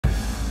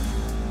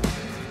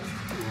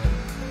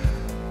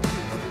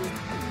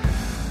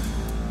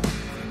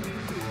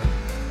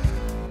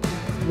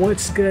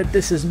What's good?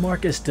 This is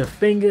Marcus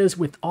DeFingers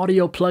with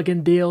Audio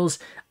Plugin Deals.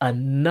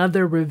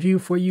 Another review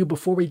for you.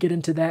 Before we get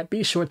into that,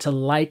 be sure to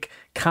like,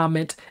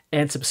 comment,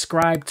 and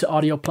subscribe to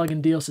Audio Plugin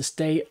Deals to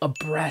stay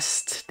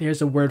abreast. There's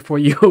a word for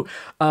you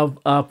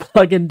of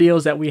plugin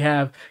deals that we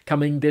have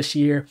coming this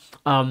year.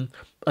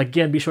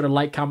 Again, be sure to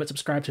like, comment,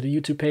 subscribe to the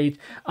YouTube page.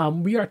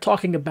 We are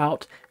talking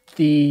about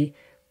the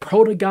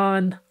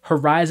Protogon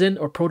Horizon,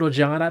 or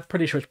Protogon, I'm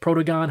pretty sure it's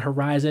Protogon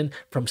Horizon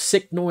from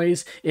Sick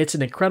Noise. It's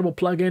an incredible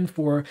plugin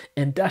for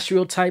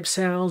industrial type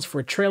sounds,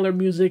 for trailer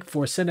music,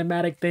 for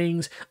cinematic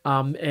things,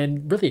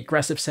 and really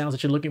aggressive sounds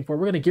that you're looking for.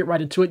 We're going to get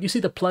right into it. You see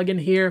the plugin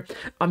here.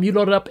 You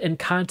load it up in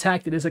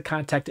Kontakt. It is a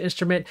Kontakt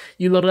instrument.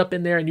 You load it up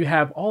in there and you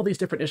have all these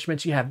different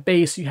instruments. You have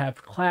bass, you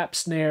have clap,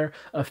 snare,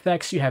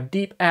 effects, you have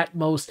deep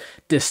Atmos,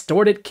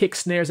 distorted kick,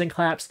 snares, and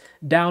claps,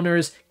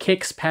 downers,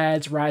 kicks,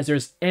 pads,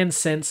 risers, and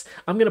synths.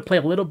 I'm going to play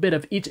a little bit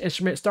of each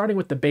instrument, starting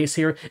with the bass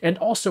here. And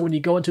also when you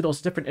go into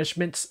those different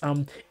instruments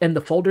in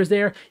the folders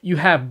there, you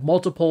have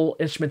multiple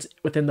instruments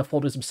within the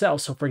folders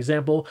themselves. So for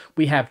example,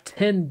 we have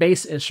 10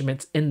 bass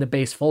instruments in the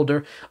bass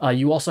folder.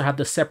 You also have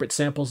the separate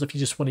samples if you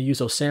just want to use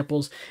those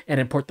samples and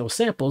import those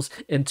samples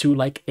into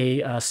like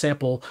a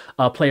sample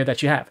player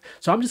that you have.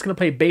 So I'm just going to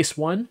play bass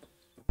 1.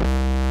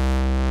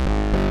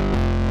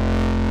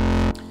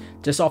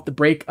 Just off the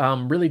break,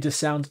 really just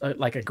sounds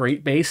like a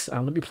great bass.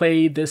 Let me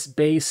play this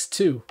bass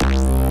 2.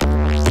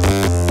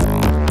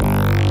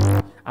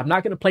 I'm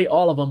not going to play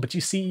all of them, but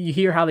you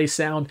hear how they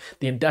sound,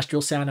 the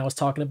industrial sound I was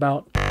talking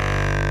about.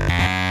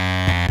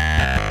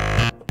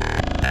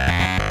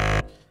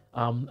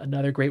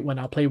 Another great one.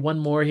 I'll play one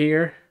more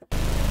here.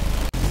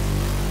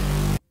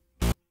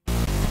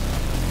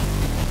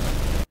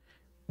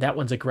 That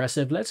one's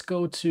aggressive. Let's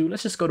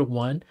just go to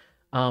 1.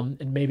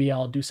 And maybe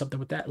I'll do something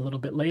with that a little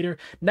bit later.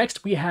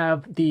 Next, we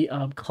have the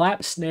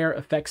clap, snare,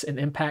 effects, and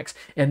impacts.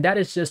 And that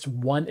is just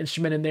one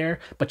instrument in there,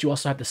 but you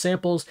also have the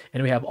samples,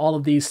 and we have all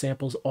of these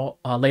samples all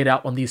laid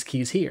out on these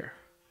keys here.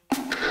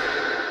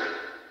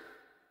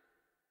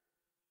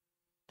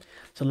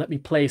 So let me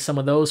play some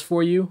of those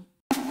for you.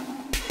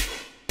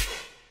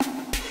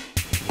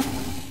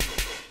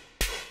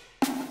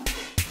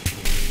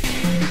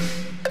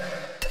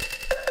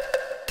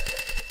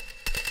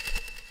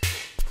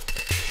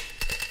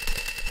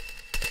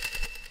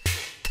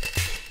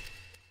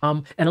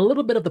 And a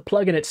little bit of the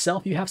plugin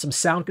itself. You have some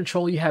sound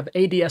control. You have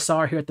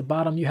ADSR here at the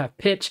bottom. You have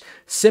pitch,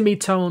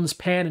 semitones,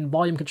 pan, and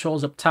volume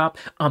controls up top.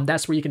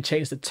 That's where you can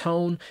change the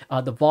tone,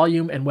 the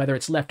volume, and whether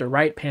it's left or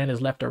right. Pan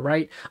is left or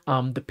right.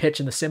 The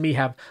pitch and the semi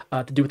have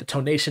to do with the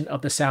tonation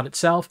of the sound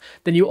itself.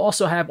 Then you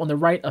also have on the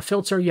right a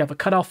filter. You have a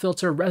cutoff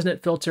filter,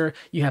 resonant filter.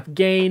 You have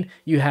gain.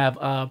 You have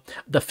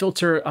the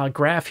filter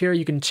graph here.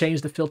 You can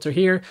change the filter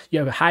here. You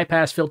have high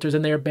pass filters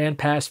in there, band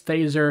pass,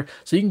 phaser.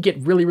 So you can get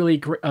really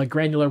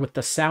granular with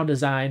the sound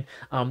design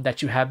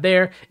that you have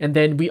there. And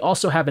then we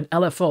also have an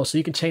LFO, so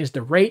you can change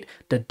the rate,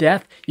 the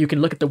depth. You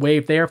can look at the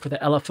wave there for the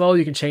LFO.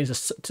 You can change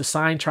this to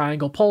sine,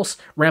 triangle, pulse,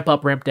 ramp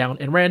up, ramp down,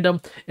 and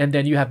random. And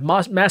then you have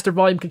master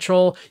volume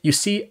control. You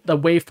see the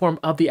waveform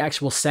of the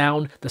actual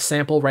sound, the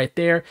sample right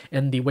there,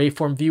 and the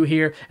waveform view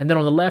here. And then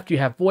on the left, you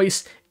have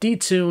voice,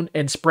 detune,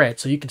 and spread,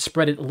 so you can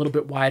spread it a little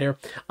bit wider.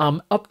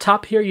 Up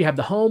top here you have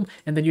the home,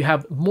 and then you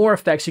have more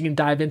effects. You can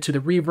dive into the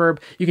reverb,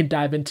 you can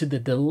dive into the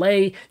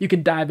delay, you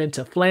can dive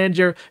into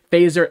flanger,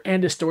 phaser,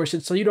 and distortion,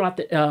 so you don't have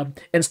to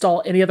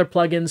install any other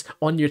plugins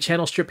on your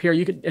channel strip here.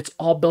 It's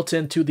all built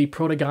into the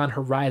Protogon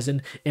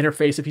Horizon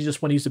interface. If you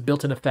just want to use the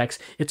built-in effects,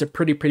 it's a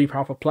pretty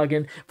powerful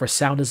plugin for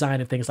sound design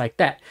and things like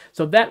that.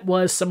 So that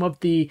was some of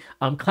the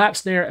clap,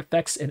 snare,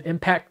 effects, and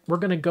impact. We're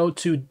going to go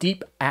to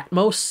deep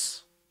Atmos.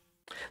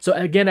 So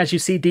again, as you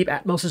see, deep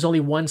Atmos is only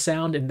one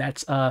sound, and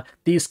that's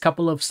these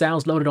couple of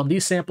sounds loaded on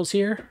these samples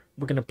here.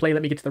 We're going to play,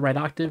 let me get to the right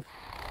octave.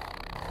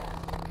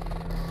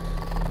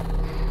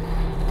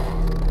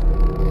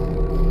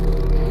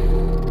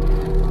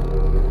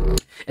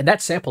 And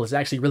that sample is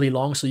actually really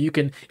long, so you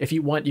can, if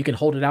you want, you can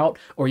hold it out,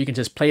 or you can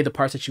just play the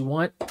parts that you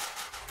want.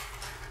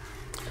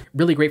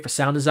 Really great for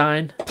sound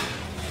design.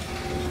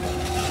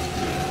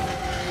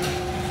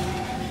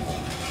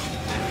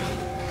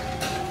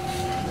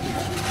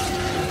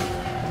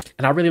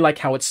 And I really like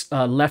how it's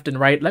left and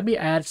right. Let me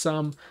add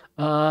some,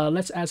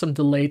 let's add some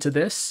delay to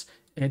this.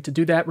 And to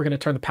do that, we're going to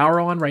turn the power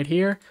on right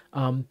here.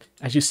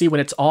 As you see, when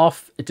it's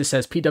off, it just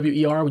says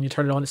PWER. When you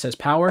turn it on, it says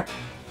power.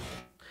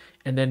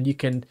 And then you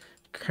can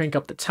crank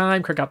up the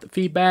time, crank out the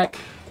feedback.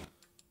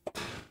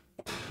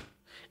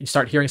 You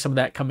start hearing some of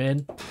that come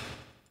in.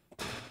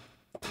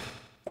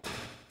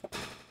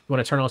 You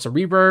want to turn on some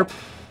reverb.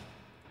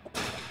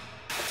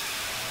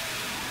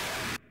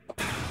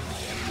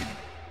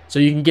 So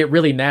you can get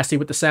really nasty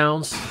with the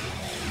sounds.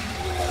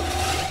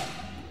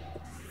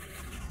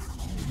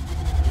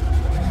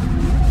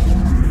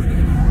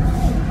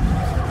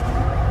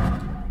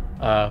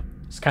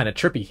 It's kind of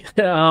trippy.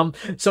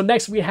 So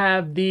next we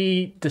have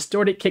the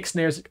distorted kick,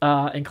 snares,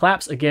 and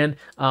claps. Again,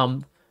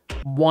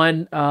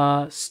 one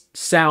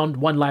sound,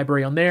 one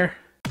library on there.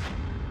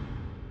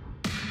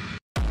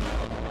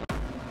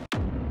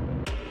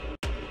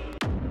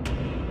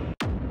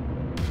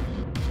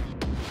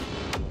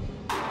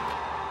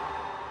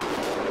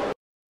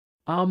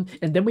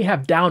 And then we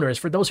have downers.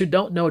 For those who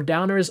don't know,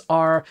 downers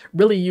are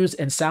really used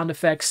in sound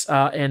effects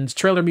and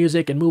trailer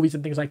music and movies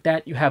and things like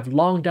that. You have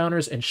long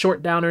downers and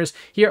short downers.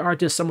 Here are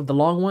just some of the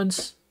long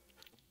ones.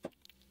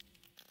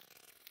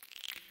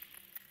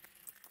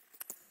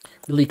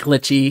 Really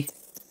glitchy.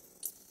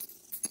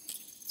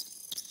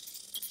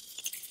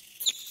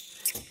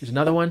 Here's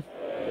another one.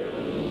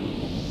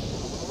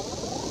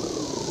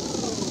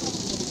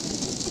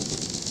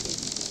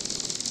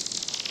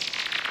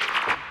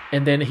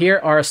 And then here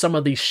are some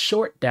of the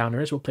short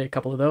downers. We'll play a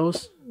couple of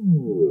those.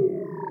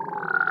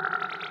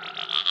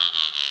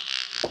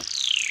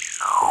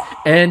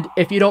 And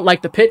if you don't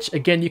like the pitch,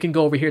 again, you can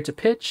go over here to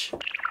pitch.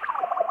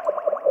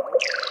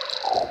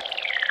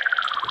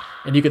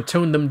 And you can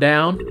tune them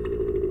down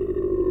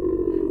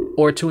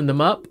or tune them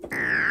up.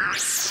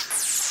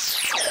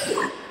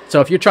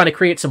 So if you're trying to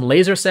create some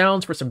laser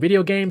sounds for some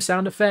video game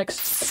sound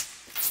effects,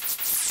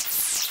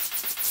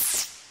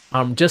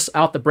 just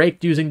out the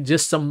break, using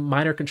just some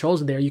minor controls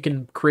in there, you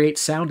can create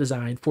sound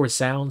design for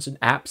sounds and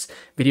apps,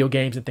 video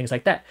games, and things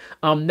like that.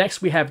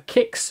 Next, we have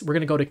kicks. We're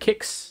going to go to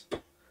kicks.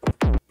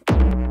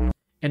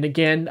 And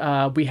again,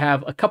 we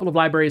have a couple of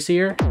libraries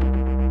here.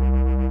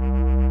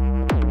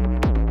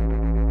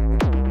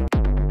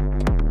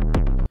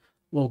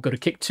 We'll go to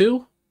kick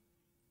 2.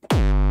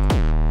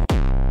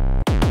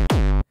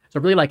 So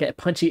really like a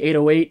punchy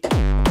 808.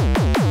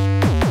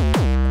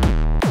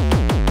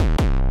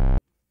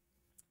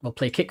 We'll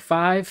play kick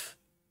 5.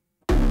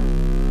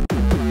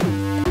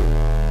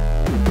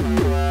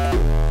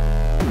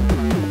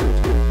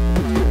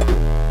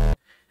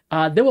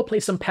 Then we'll play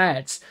some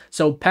pads.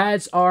 So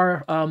pads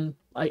are,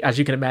 as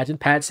you can imagine,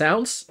 pad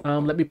sounds.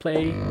 Let me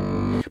play.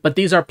 But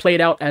these are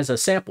played out as a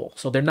sample.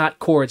 So they're not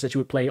chords that you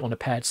would play on a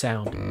pad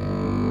sound.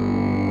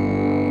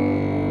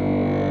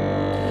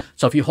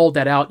 So if you hold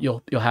that out,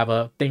 you'll have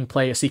a thing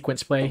play, a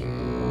sequence play.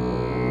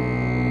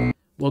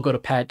 We'll go to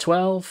pad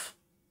 12.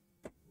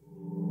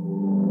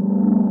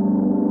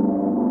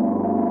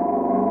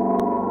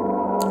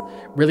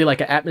 Really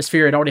like an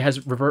atmosphere. It already has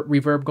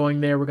reverb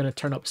going there. We're going to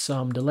turn up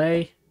some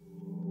delay.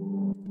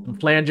 Some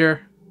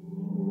flanger.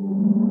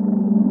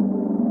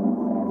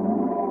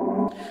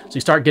 So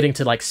you start getting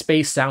to like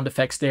space sound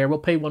effects there. We'll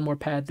play one more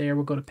pad there.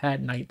 We'll go to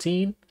pad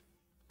 19.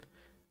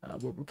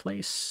 We'll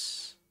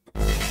replace.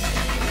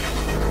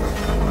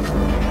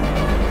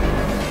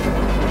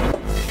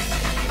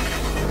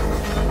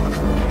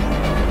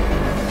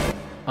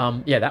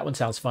 Yeah, that one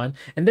sounds fun.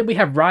 And then we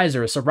have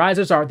risers. So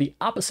risers are the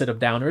opposite of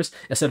downers.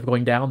 Instead of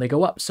going down, they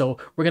go up. So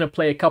we're going to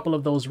play a couple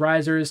of those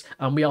risers.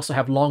 We also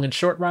have long and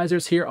short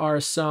risers. Here are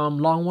some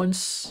long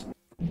ones.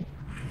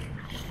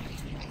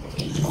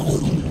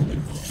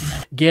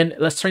 Again,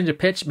 let's change the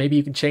pitch. Maybe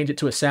you can change it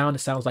to a sound. It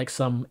sounds like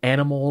some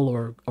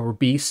animal or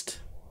beast.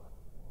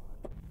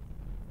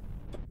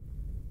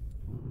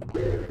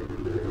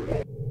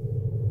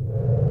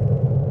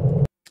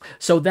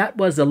 So that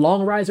was the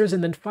long risers,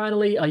 and then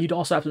finally, you'd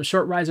also have some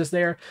short risers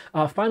there.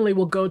 Finally,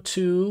 we'll go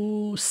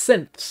to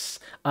synths.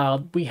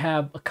 We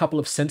have a couple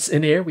of synths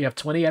in here. We have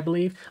 20, I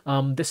believe.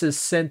 This is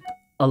synth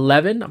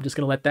 11. I'm just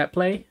going to let that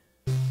play.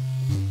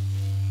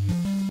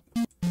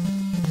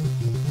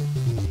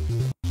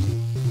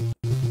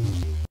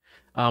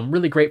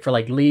 Really great for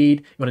like lead.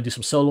 You want to do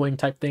some soloing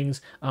type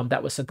things.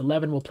 That was synth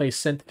 11. We'll play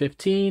synth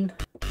 15.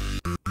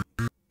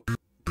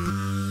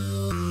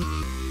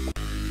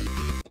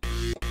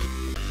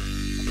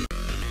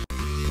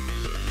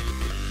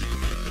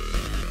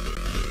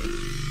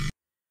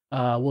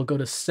 We'll go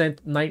to synth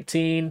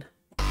 19.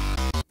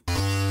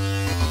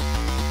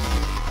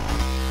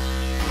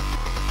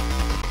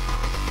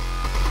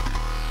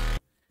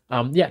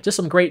 Yeah, just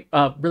some great,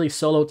 really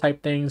solo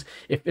type things.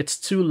 If it's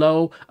too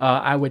low,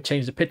 I would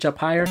change the pitch up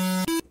higher.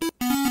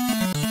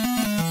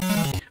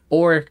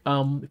 Or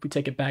if we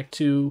take it back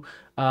to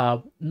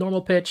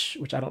normal pitch,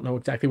 which I don't know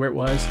exactly where it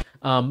was,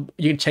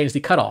 you can change the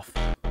cutoff.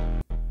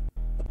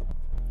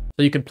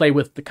 So you can play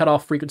with the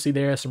cutoff frequency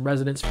there, some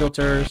resonance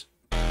filters,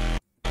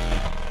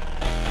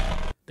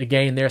 the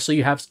gain there. So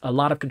you have a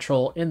lot of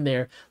control in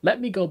there.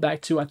 Let me go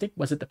back to, I think,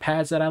 was it the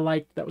pads that I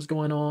liked that was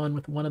going on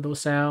with one of those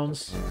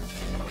sounds?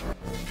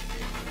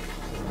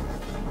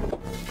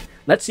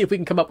 Let's see if we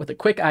can come up with a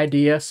quick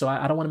idea. So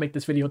I don't want to make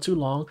this video too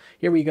long.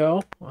 Here we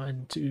go.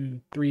 1, 2,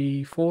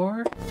 3,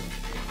 4.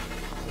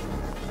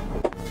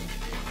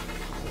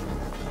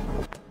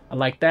 I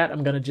like that.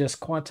 I'm going to just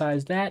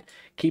quantize that.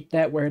 Keep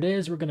that where it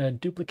is. We're going to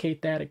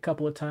duplicate that a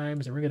couple of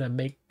times, and we're going to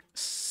make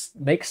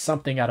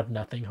something out of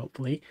nothing,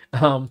 hopefully.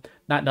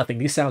 Not nothing.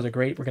 These sounds are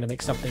great. We're going to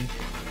make something.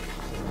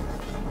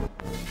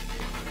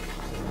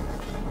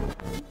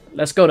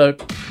 Let's go to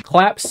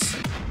claps.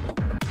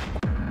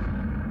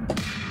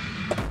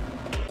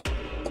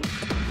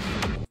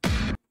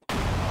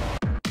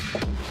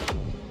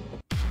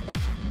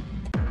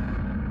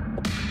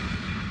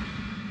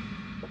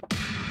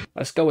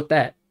 Let's go with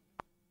that.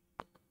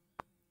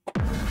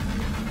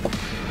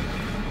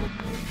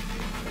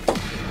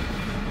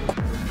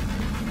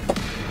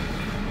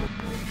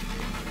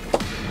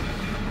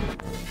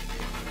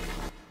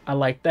 I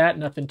like that.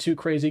 Nothing too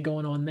crazy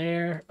going on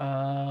there.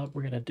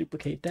 We're going to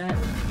duplicate that.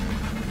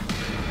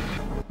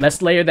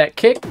 Let's layer that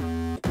kick.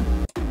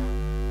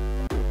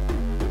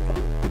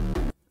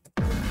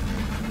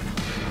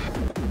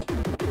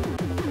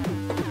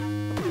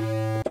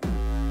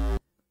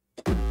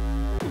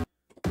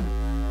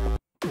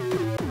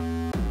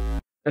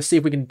 Let's see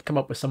if we can come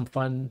up with some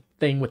fun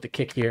thing with the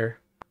kick here.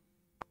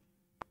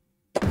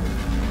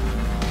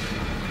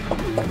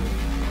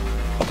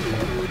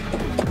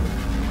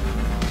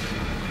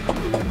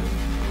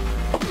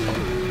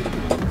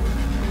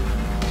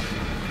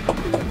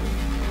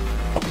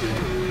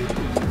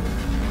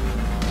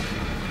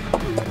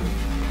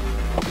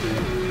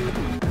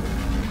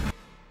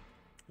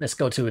 Let's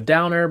go to a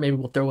downer. Maybe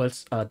we'll throw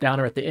a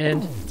downer at the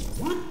end.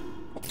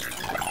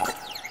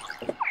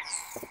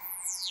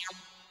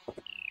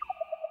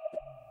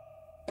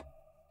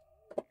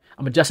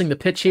 I'm adjusting the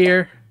pitch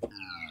here.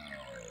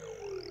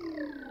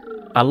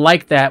 I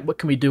like that. What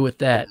can we do with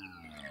that?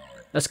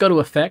 Let's go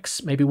to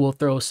effects. Maybe we'll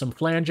throw some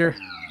flanger.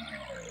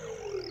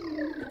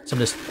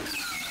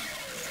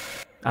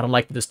 I don't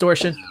like the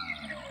distortion.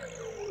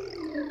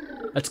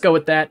 Let's go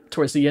with that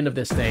towards the end of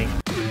this thing.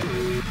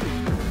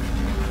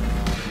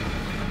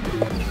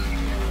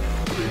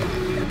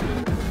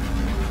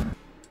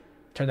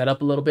 Turn that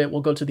up a little bit.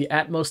 We'll go to the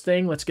Atmos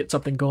thing. Let's get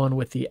something going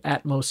with the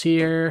Atmos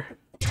here.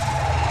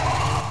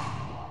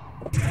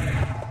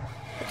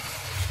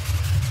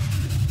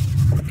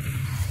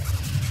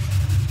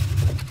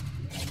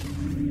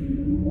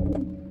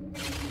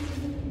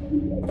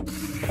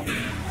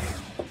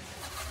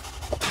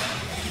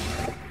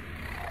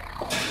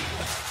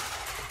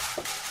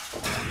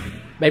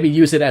 Maybe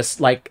use it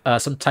as like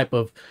some type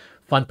of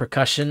fun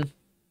percussion.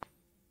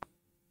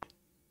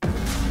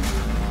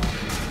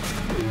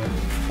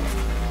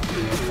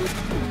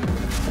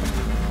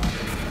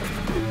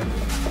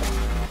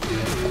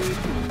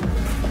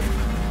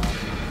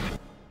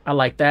 I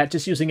like that.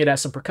 Just using it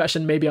as some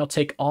percussion. Maybe I'll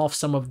take off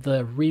some of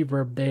the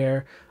reverb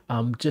there,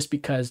 just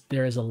because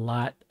there is a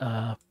lot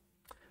of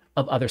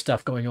other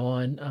stuff going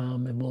on.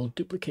 And we'll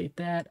duplicate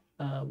that.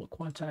 We'll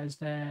quantize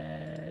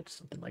that,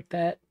 something like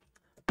that.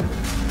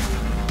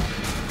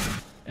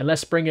 And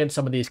let's bring in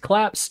some of these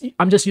claps.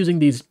 I'm just using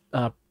these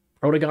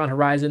Protogon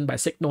Horizon by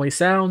Sick Noise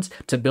Sounds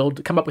to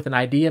come up with an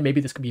idea. Maybe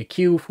this could be a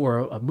cue for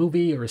a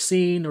movie or a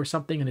scene or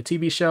something in a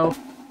TV show.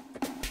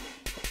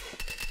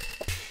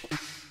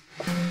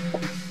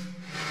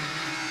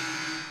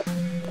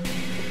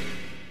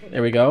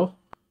 There we go.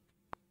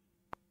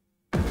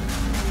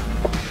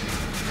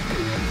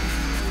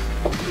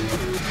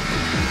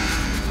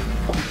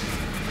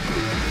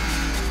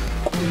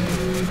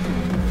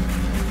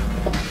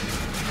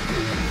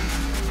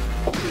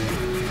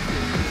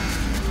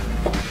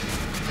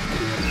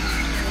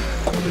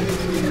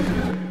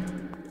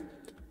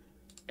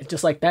 And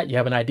just like that, you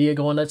have an idea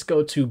going. Let's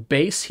go to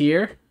bass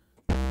here.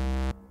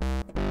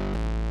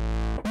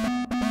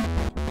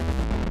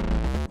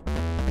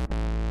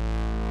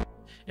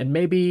 And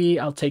maybe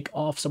I'll take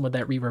off some of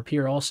that reverb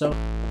here also.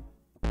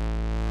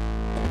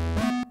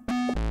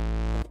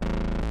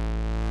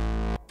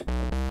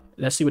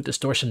 Let's see what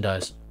distortion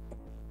does.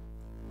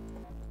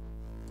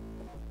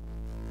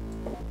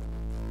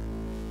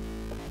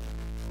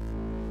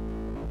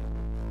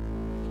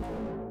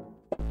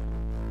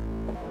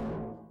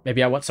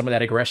 Maybe I want some of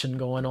that aggression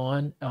going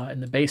on in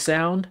the bass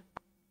sound.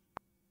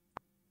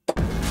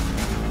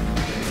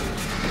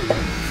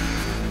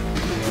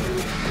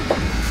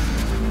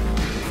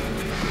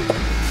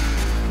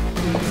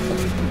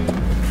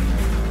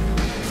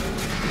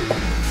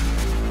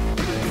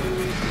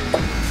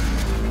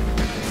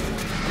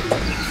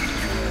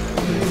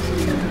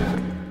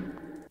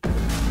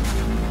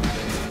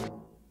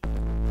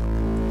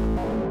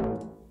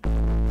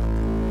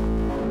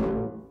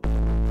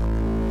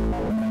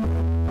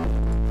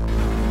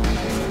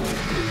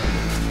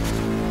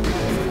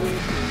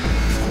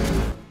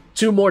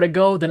 Two more to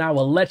go, then I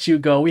will let you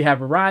go. We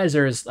have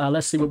risers.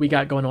 Let's see what we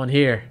got going on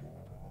here.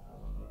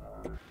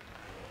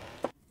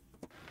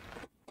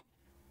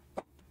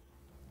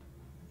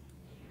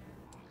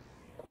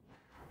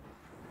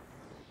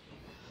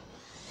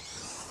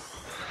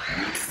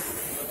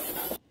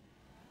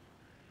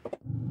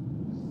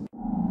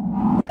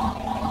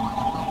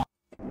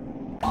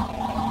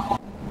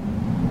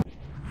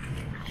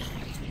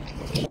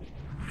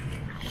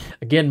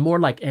 Again, more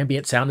like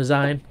ambient sound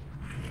design.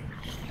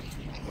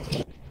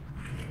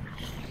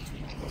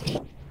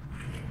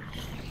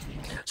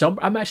 So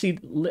I'm actually,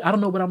 I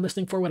don't know what I'm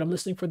listening for when I'm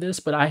listening for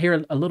this, but I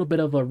hear a little bit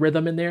of a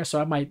rhythm in there,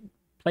 so I might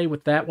play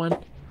with that one.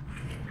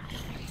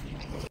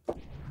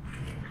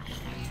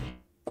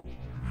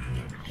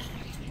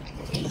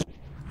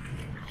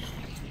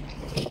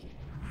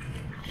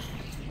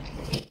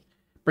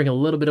 Bring a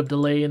little bit of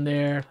delay in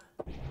there.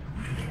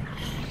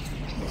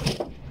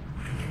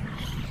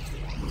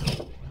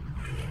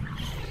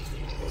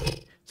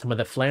 Some of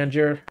the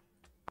flanger.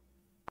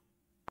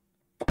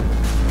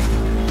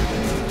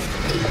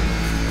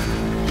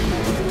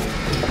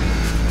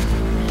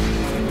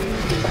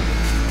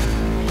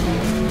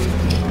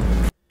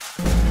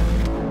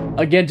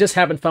 Again, just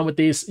having fun with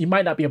these. You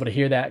might not be able to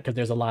hear that because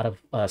there's a lot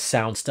of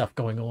sound stuff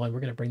going on. We're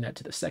going to bring that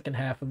to the second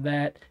half of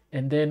that.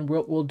 And then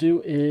what we'll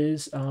do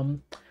is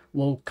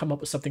we'll come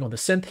up with something on the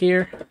synth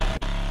here.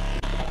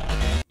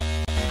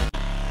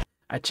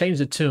 I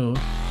changed the tune.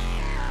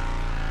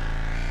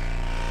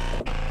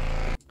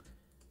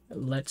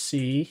 Let's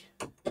see.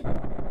 I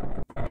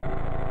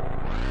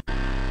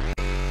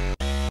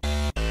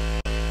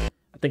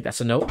think that's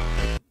a note.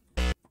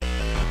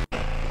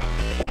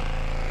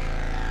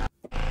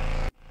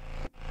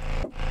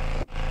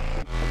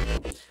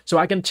 So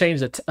I can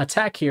change the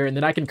attack here, and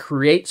then I can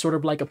create sort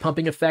of like a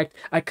pumping effect.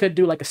 I could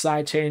do like a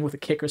side chain with a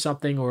kick or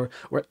something, or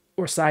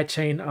side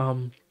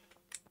chain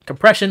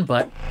compression,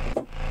 but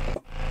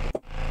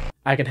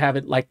I can have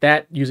it like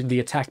that using the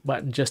attack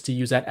button just to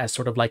use that as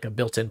sort of like a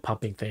built-in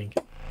pumping thing.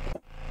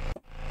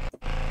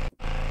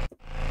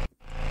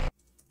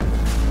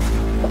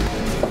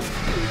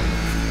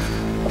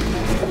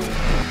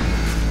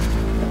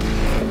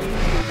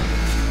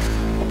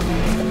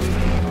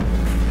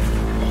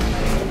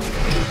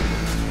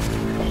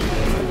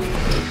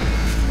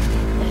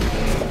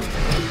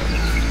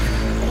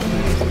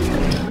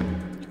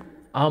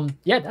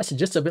 Yeah, that's the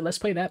gist of it. Let's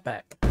play that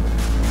back.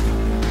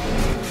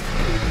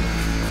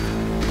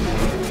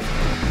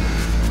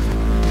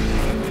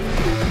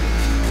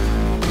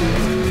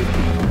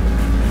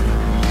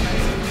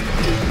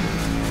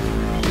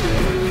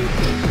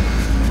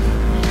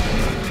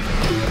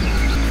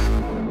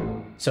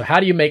 So how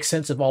do you make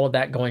sense of all of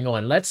that going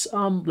on? Let's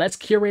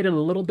curate it a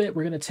little bit.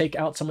 We're gonna take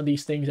out some of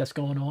these things that's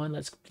going on.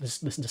 Let's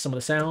listen to some of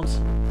the sounds.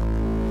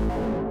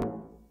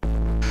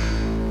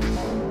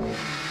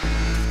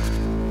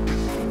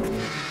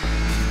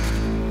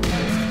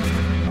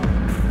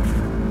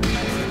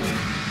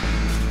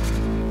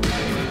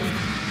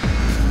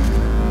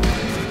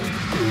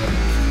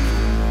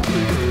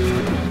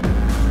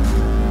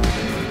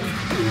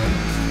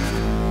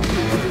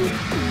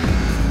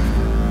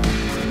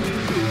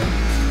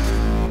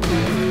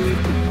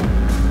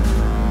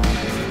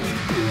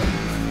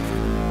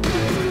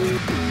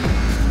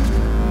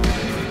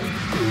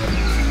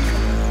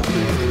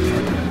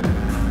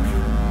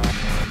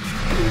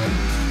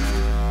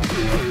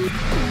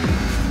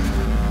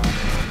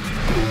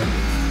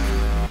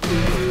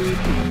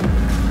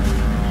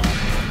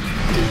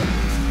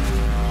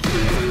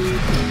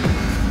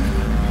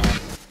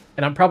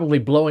 And I'm probably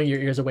blowing your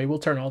ears away. We'll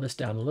turn all this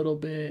down a little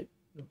bit.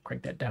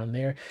 Crank that down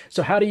there.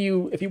 So how do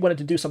you, if you wanted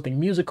to do something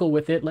musical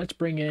with it, let's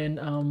bring in,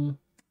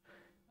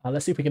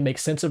 let's see if we can make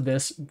sense of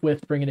this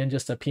with bringing in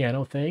just a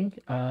piano thing.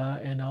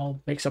 And I'll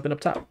make something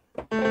up top.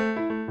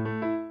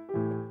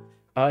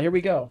 Here we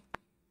go.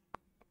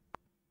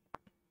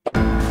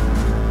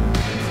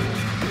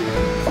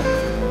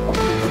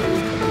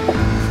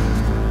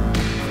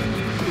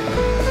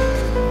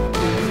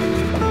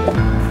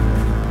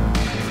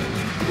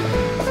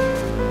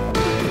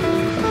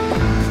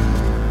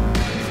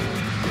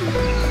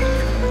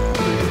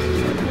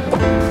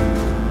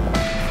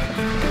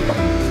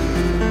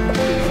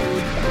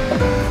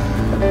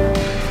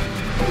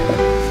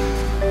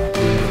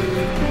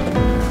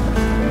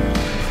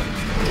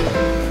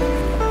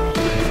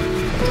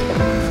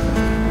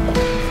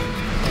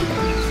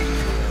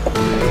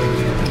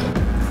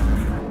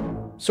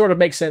 Sort of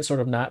makes sense,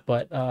 sort of not,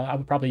 but I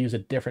would probably use a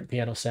different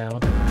piano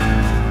sound.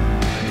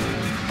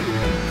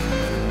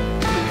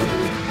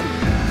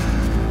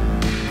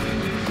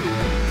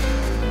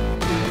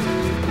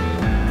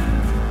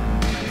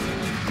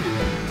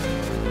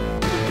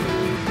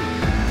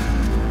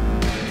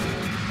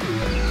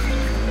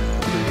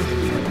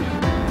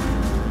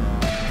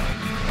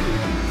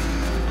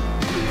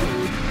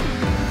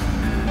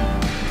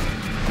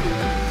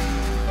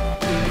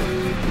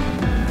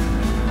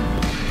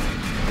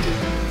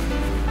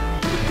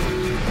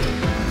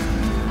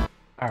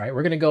 All right,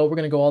 we're gonna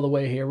go all the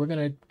way here. We're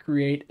gonna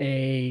create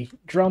a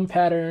drum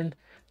pattern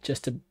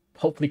just to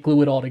hopefully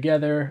glue it all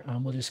together.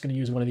 We're just gonna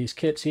use one of these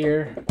kits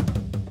here.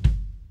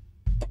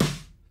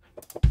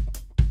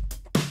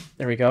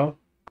 There we go.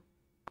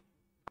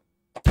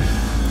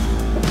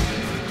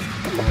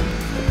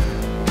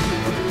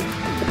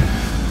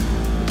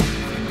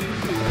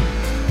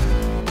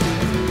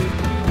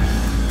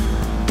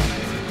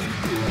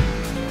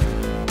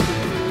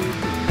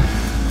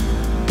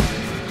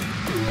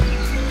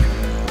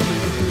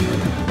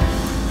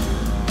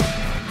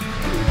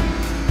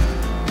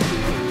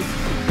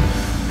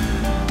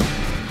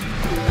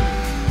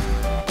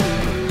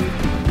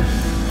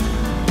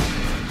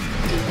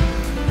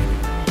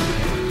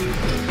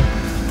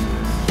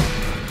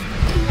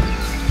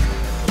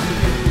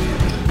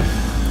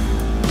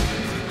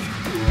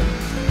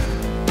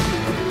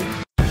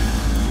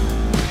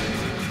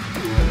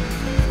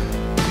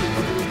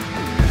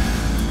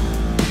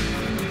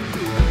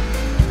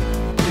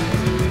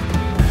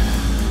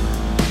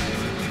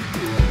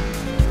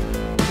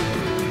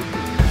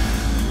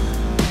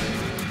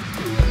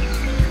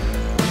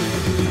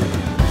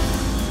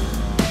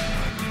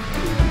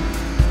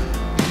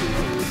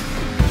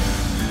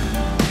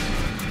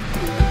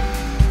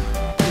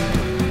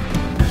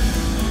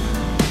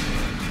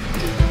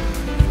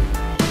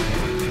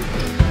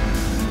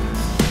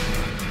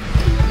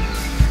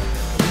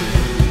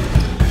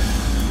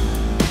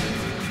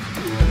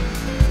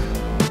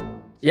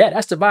 Yeah,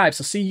 that's the vibe.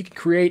 So see, you can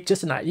create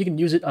just you can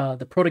use it,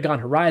 the Protogon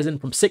Horizon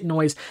from Sick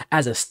Noise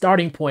as a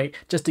starting point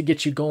just to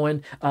get you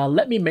going.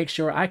 Let me make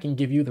sure I can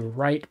give you the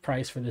right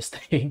price for this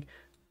thing.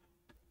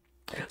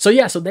 So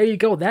yeah, so there you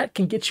go. That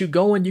can get you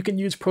going. You can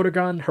use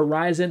Protogon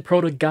Horizon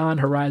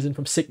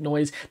from Sick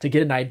Noise to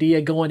get an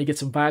idea going, to get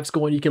some vibes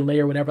going. You can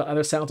layer whatever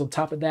other sounds on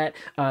top of that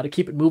to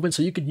keep it moving.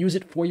 So you could use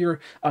it for your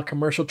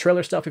commercial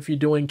trailer stuff if you're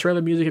doing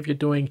trailer music, if you're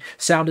doing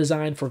sound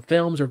design for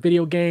films or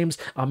video games,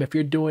 if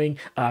you're doing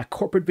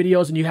corporate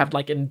videos and you have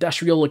like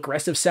industrial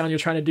aggressive sound you're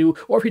trying to do,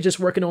 or if you're just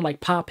working on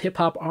like pop, hip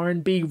hop,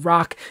 R&B,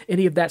 rock,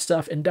 any of that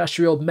stuff,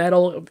 industrial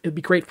metal, it'd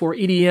be great for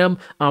EDM.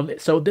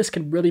 So this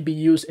can really be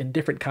used in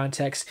different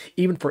contexts.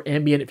 Even for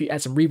ambient, if you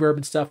add some reverb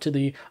and stuff to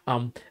the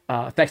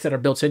effects that are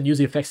built in, use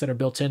the effects that are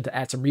built in to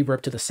add some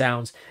reverb to the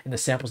sounds and the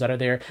samples that are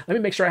there. Let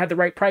me make sure I have the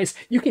right price.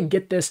 You can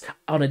get this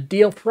on a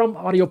deal from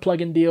Audio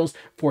Plugin Deals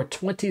for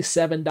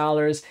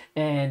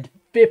 $27.50.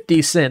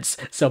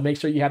 So make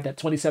sure you have that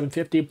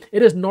 $27.50.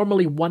 It is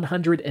normally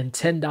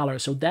 $110.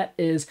 So that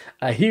is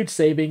a huge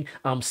saving,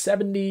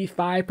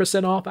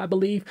 75% off, I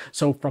believe.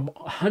 So from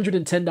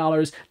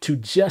 $110 to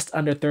just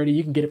under $30,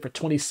 you can get it for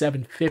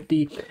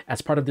 $27.50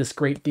 as part of this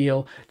great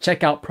deal.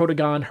 Check out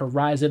Protogon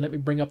Horizon. Let me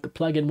bring up the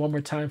plugin one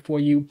more time for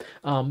you.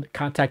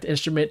 Kontakt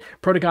instrument,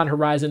 Protogon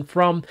Horizon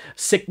from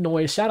Sick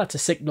Noise. Shout out to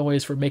Sick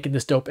Noise for making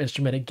this dope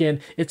instrument.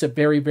 Again, it's a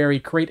very, very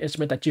great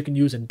instrument that you can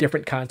use in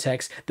different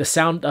contexts. The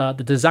sound,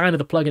 the design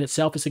of the plugin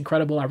itself is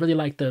incredible. I really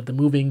like the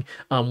moving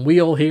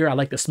wheel here. I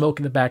like the smoke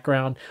in the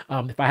background.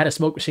 If I had a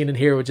smoke machine in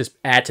here, it would just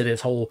add to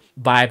this whole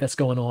vibe that's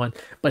going on.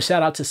 But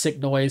shout out to Sick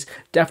Noise.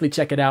 Definitely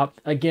check it out.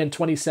 Again,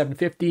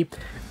 $27.50.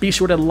 Be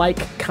sure to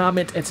like,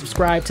 comment, and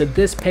subscribe to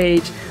this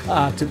page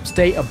to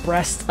stay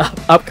abreast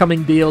of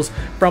upcoming deals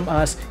from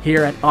us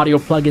here at Audio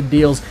Plugin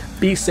Deals.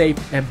 Be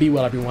safe and be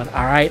well, everyone.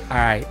 All right.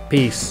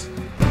 Peace.